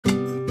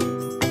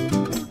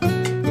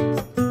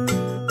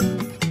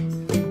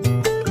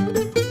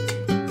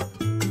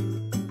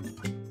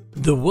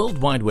The World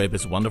Wide Web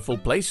is a wonderful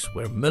place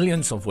where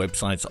millions of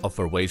websites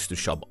offer ways to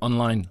shop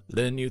online,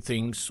 learn new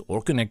things,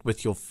 or connect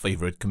with your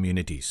favorite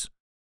communities.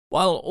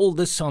 While all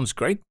this sounds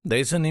great,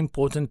 there's an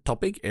important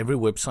topic every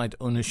website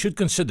owner should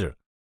consider: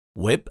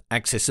 web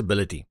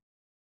accessibility.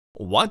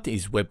 What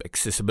is web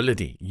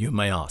accessibility, you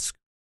may ask?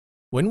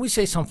 When we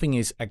say something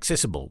is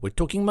accessible, we're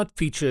talking about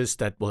features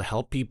that will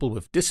help people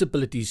with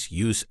disabilities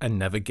use and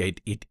navigate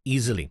it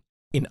easily.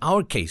 In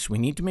our case, we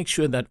need to make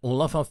sure that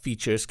all of our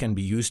features can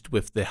be used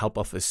with the help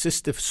of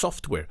assistive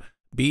software,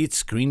 be it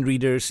screen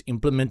readers,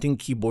 implementing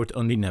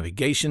keyboard-only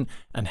navigation,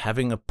 and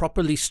having a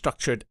properly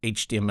structured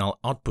HTML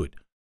output.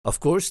 Of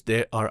course,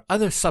 there are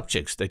other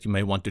subjects that you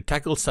may want to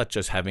tackle, such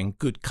as having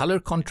good color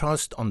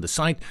contrast on the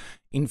site,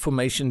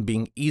 information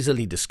being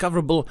easily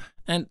discoverable,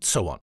 and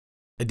so on.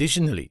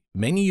 Additionally,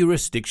 many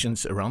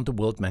jurisdictions around the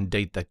world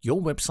mandate that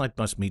your website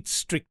must meet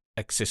strict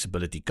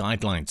accessibility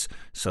guidelines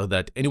so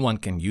that anyone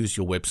can use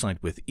your website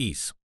with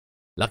ease.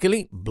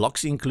 Luckily,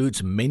 Blocksy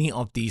includes many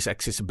of these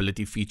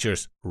accessibility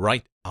features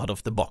right out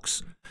of the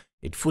box.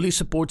 It fully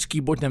supports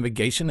keyboard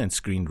navigation and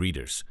screen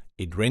readers.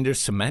 It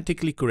renders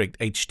semantically correct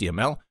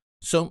HTML,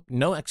 so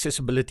no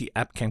accessibility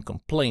app can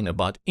complain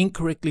about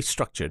incorrectly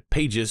structured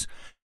pages,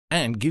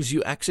 and gives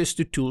you access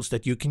to tools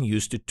that you can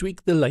use to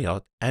tweak the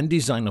layout and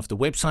design of the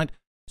website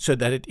so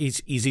that it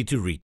is easy to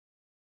read.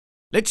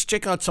 Let's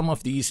check out some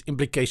of these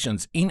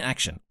implications in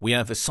action. We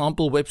have a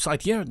sample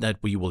website here that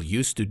we will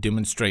use to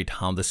demonstrate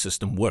how the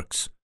system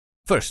works.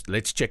 First,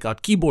 let's check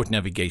out keyboard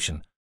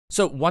navigation.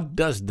 So what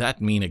does that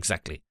mean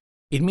exactly?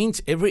 It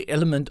means every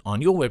element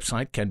on your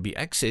website can be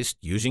accessed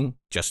using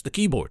just the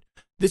keyboard.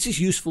 This is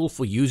useful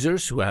for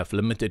users who have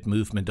limited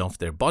movement of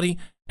their body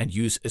and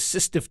use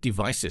assistive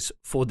devices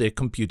for their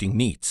computing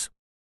needs.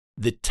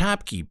 The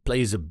Tab key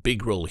plays a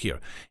big role here.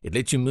 It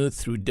lets you move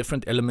through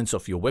different elements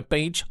of your web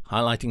page,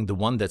 highlighting the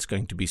one that's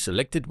going to be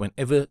selected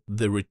whenever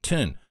the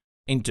Return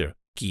Enter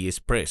key is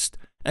pressed.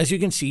 As you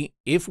can see,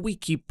 if we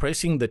keep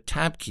pressing the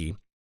Tab key,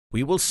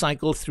 we will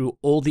cycle through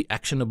all the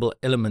actionable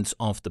elements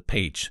of the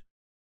page.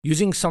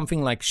 Using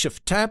something like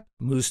Shift-Tab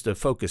moves the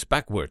focus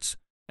backwards,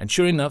 and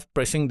sure enough,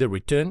 pressing the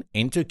Return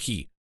Enter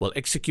key will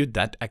execute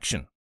that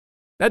action.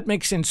 That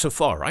makes sense so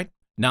far, right?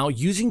 Now,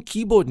 using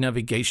keyboard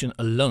navigation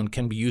alone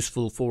can be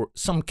useful for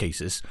some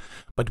cases,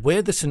 but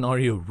where the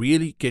scenario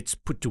really gets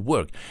put to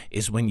work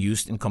is when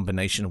used in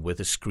combination with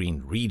a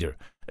screen reader.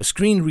 A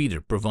screen reader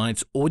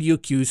provides audio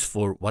cues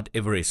for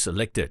whatever is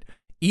selected,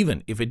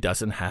 even if it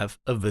doesn't have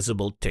a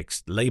visible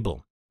text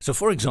label. So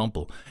for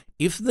example,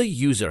 if the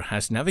user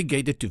has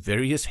navigated to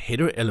various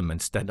header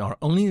elements that are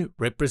only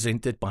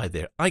represented by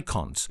their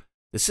icons,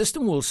 the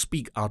system will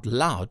speak out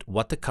loud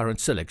what the current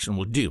selection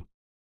will do.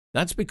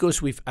 That's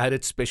because we've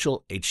added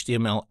special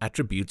HTML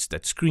attributes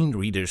that screen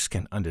readers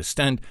can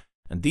understand,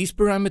 and these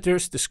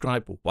parameters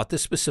describe what the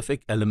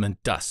specific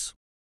element does.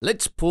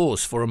 Let's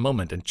pause for a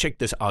moment and check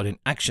this out in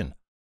action.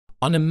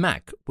 On a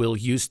Mac, we'll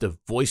use the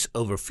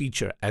VoiceOver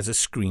feature as a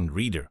screen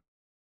reader.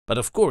 But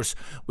of course,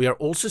 we are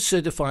also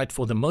certified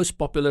for the most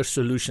popular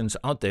solutions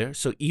out there,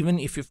 so even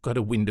if you've got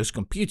a Windows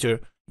computer,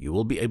 you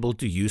will be able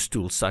to use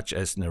tools such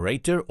as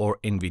Narrator or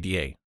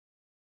NVDA.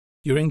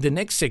 During the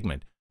next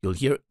segment, you'll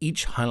hear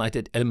each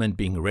highlighted element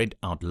being read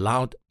out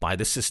loud by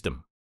the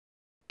system.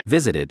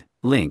 Visited,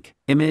 link,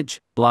 image,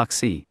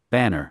 Blocksy,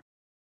 banner.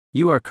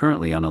 You are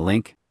currently on a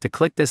link. To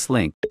click this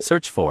link,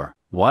 search for,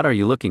 what are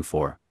you looking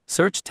for?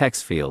 Search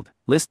text field,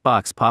 list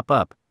box pop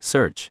up,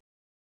 search.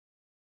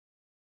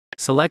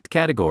 Select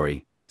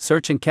category,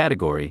 search in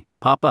category,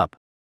 pop up.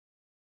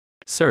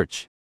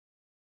 Search.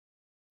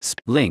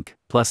 Link,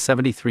 plus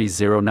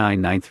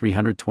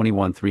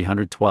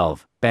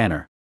 73099321312,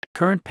 banner.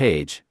 Current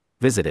page,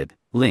 visited.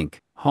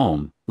 Link,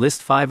 home,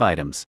 list 5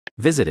 items,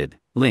 visited,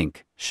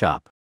 link,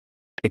 shop.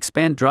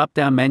 Expand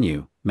drop-down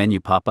menu, menu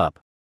pop-up.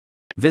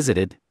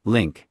 Visited,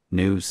 link,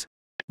 news.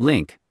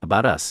 Link,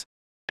 about us.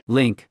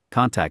 Link,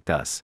 contact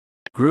us.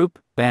 Group,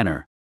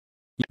 banner.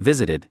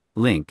 Visited,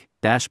 link,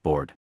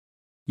 dashboard.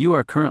 You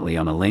are currently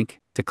on a link.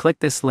 To click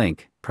this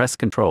link, press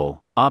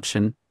Ctrl,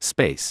 Option,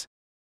 Space.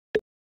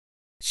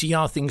 See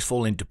how things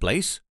fall into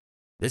place?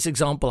 This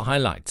example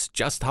highlights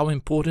just how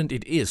important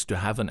it is to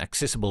have an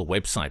accessible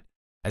website,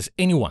 as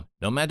anyone,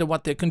 no matter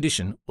what their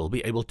condition, will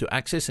be able to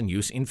access and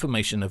use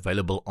information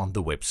available on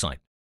the website.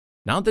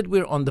 Now that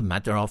we're on the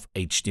matter of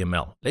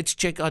HTML, let's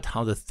check out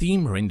how the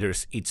theme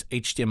renders its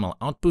HTML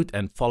output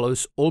and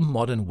follows all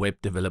modern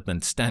web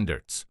development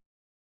standards.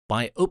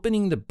 By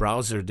opening the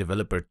browser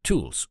developer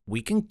tools,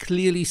 we can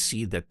clearly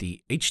see that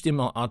the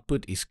HTML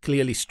output is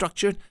clearly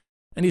structured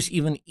and is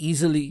even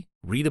easily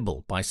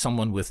readable by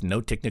someone with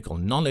no technical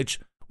knowledge,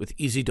 with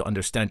easy to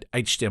understand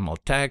HTML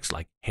tags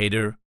like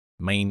header,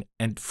 main,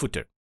 and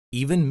footer.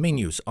 Even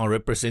menus are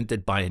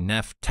represented by a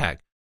nav tag,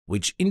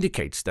 which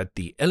indicates that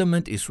the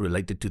element is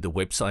related to the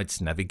website's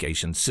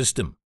navigation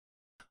system.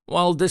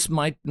 While this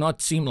might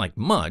not seem like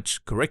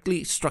much,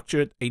 correctly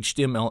structured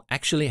HTML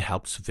actually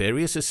helps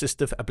various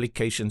assistive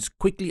applications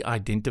quickly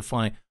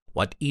identify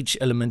what each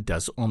element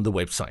does on the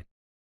website.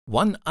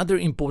 One other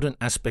important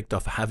aspect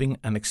of having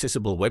an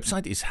accessible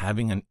website is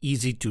having an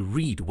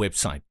easy-to-read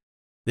website.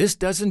 This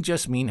doesn't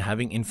just mean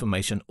having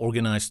information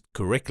organized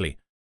correctly,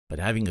 but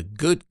having a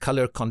good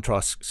color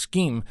contrast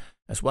scheme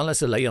as well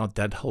as a layout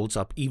that holds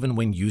up even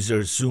when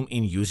users zoom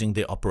in using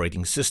their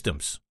operating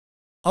systems.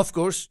 Of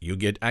course, you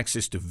get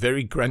access to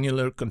very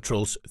granular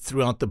controls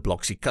throughout the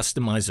Blocksy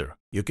customizer.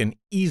 You can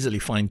easily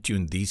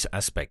fine-tune these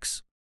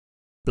aspects.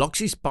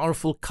 Blocksy's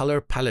powerful color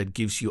palette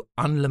gives you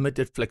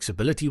unlimited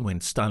flexibility when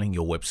styling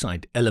your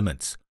website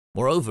elements.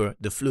 Moreover,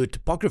 the fluid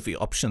typography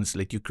options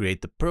let you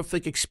create the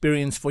perfect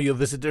experience for your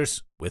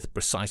visitors with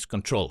precise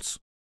controls.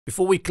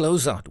 Before we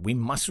close out, we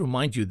must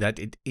remind you that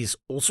it is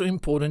also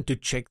important to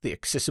check the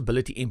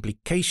accessibility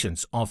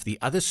implications of the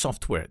other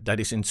software that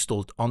is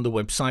installed on the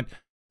website,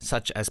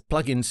 such as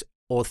plugins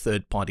or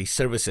third-party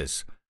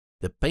services.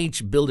 The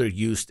page builder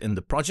used in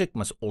the project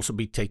must also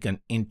be taken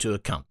into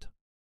account.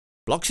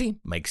 Blocksy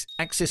makes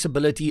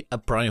accessibility a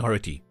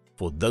priority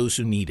for those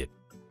who need it.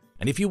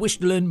 And if you wish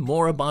to learn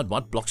more about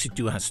what Blocksy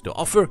 2 has to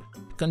offer,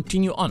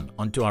 continue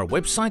onto our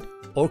website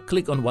or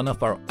click on one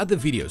of our other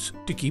videos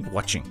to keep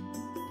watching.